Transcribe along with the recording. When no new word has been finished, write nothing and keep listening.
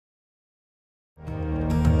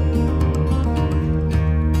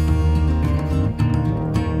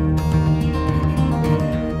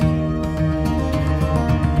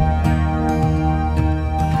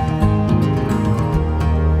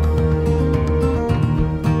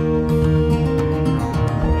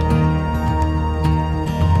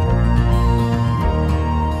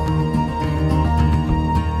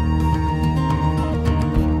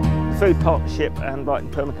Food Partnership and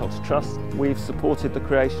Brighton Permaculture Trust, we've supported the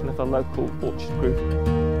creation of a local orchard group.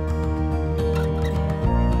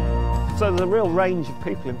 So there's a real range of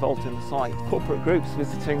people involved in the site. Corporate groups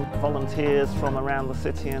visiting, volunteers from around the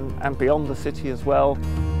city and beyond the city as well.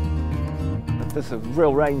 There's a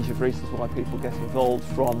real range of reasons why people get involved,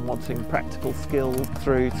 from wanting practical skill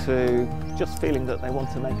through to just feeling that they want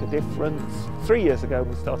to make a difference. 3 years ago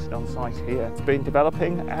we started on site here. It's been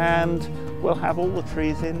developing and we'll have all the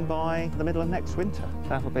trees in by the middle of next winter.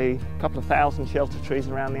 That'll be a couple of thousand shelter trees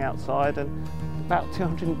around the outside and about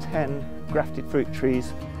 210 grafted fruit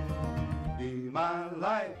trees.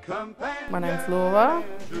 My name's Laura,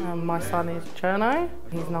 my son is Cherno,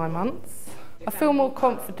 he's 9 months. I feel more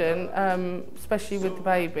confident, especially with the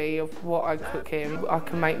baby, of what I cook him. I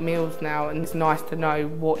can make meals now and it's nice to know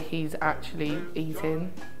what he's actually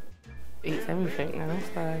eating. Eats everything now,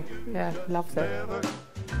 so yeah, loves it.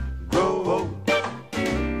 Grow old,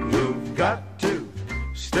 you've got to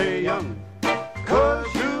stay young, 'cause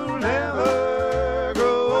you'll never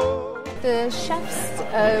grow old. The chefs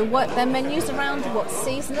work their menus around what's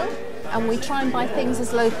seasonal, and we try and buy things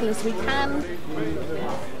as local as we can.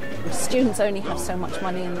 Students only have so much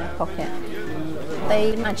money in their pocket.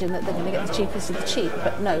 They imagine that they're going to get the cheapest of the cheap,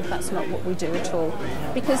 but no, that's not what we do at all.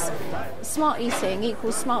 Because smart eating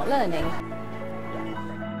equals smart learning.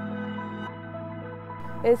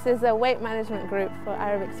 This is a weight management group for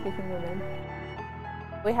Arabic-speaking women.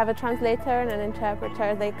 We have a translator and an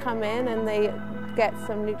interpreter. They come in and they get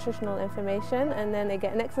some nutritional information, and then they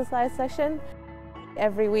get an exercise session.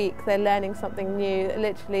 Every week they're learning something new.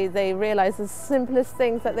 Literally they realise the simplest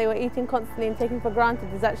things that they were eating constantly and taking for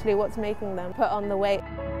granted is actually what's making them put on the weight.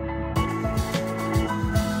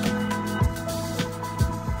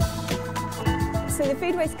 So the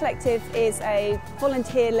Food Waste Collective is a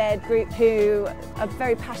volunteer-led group who are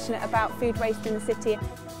very passionate about food waste in the city.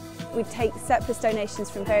 We take surplus donations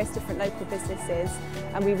from various different local businesses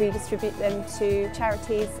and we redistribute them to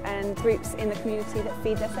charities and groups in the community that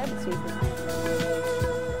feed their service users.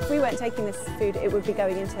 If we weren't taking this food, it would be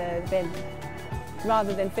going into the bin.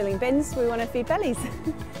 Rather than filling bins, we want to feed bellies.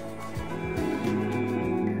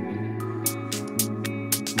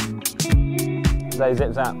 So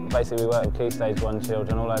Zip Zap, basically we work with Key Stage 1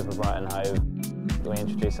 children all over Brighton Hove. We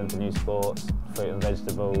introduce them to new sports, fruit and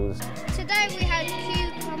vegetables. Today we had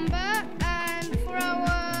cucumber, and for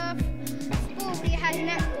our sport we had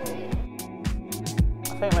netball.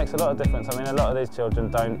 I think it makes a lot of difference. I mean, a lot of these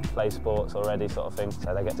children don't play sports already, sort of thing,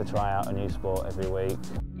 so they get to try out a new sport every week.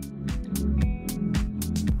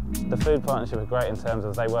 The food partnership is great in terms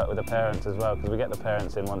of they work with the parents as well, because we get the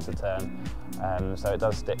parents in once a term, so it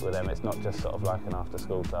does stick with them. It's not just sort of like an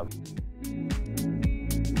after-school club.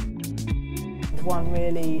 One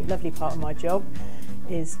really lovely part of my job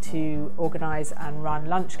is to organise and run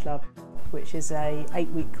Lunch Club, which is a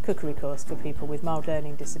 8-week cookery course for people with mild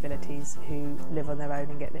learning disabilities who live on their own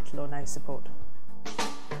and get little or no support.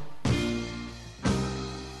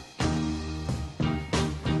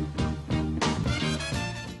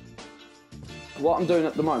 What I'm doing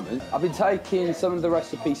at the moment, I've been taking some of the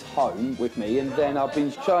recipes home with me, and then I've been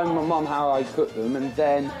showing my mum how I cook them, and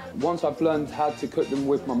then once I've learned how to cook them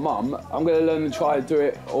with my mum, I'm going to learn and try to do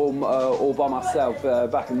it all by myself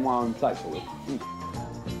back in my own place.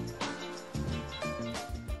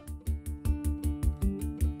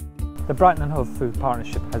 The Brighton Hove Food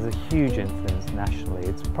Partnership has a huge influence nationally.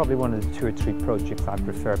 It's probably one of the 2 or 3 projects I'd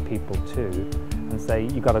refer people to and say,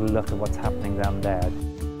 you've got to look at what's happening down there.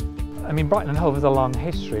 I mean, Brighton Hove has a long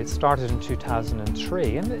history. It started in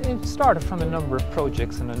 2003 and it started from a number of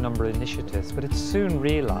projects and a number of initiatives, but it soon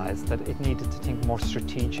realised that it needed to think more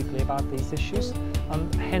strategically about these issues,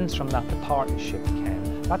 and hence from that the partnership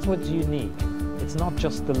came. That's what's unique. It's not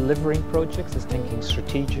just delivering projects, it's thinking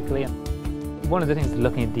strategically. One of the things is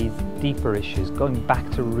looking at these deeper issues, going back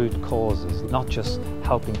to root causes, not just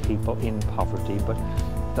helping people in poverty, but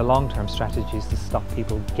the long-term strategy is to stop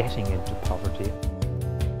people getting into poverty.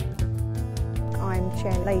 I'm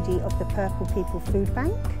chair lady of the Purple People Food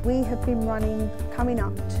Bank. We have been running coming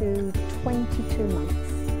up to 22 months.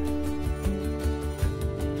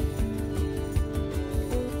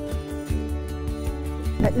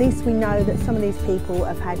 At least we know that some of these people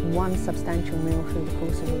have had one substantial meal through the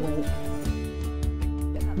course of a week.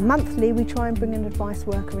 Monthly we try and bring an advice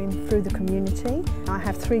worker in through the community. I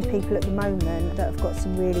have 3 people at the moment that have got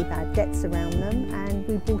some really bad debts around them, and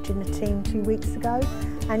we brought in a team 2 weeks ago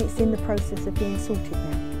and it's in the process of being sorted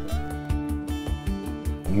now.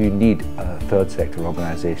 You need a third sector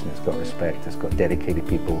organisation that's got respect, that's got dedicated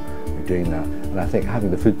people who are doing that, and I think having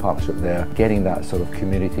the food partnership there, getting that sort of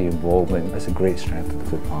community involvement is a great strength of the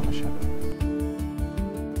food partnership.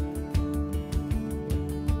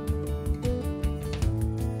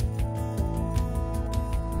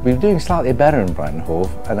 We're doing slightly better in Brighton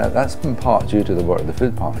Hove, and that's in part due to the work of the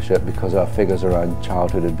Food Partnership, because our figures around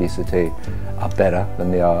childhood obesity are better than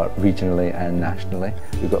they are regionally and nationally.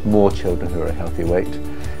 We've got more children who are a healthy weight,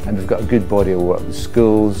 and we've got a good body of work with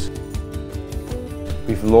schools.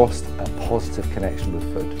 We've lost a positive connection with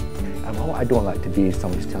food. And what I don't like to be is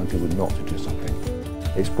somebody who's telling people not to do something.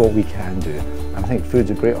 It's what we can do. And I think food's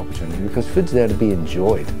a great opportunity because food's there to be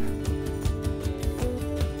enjoyed.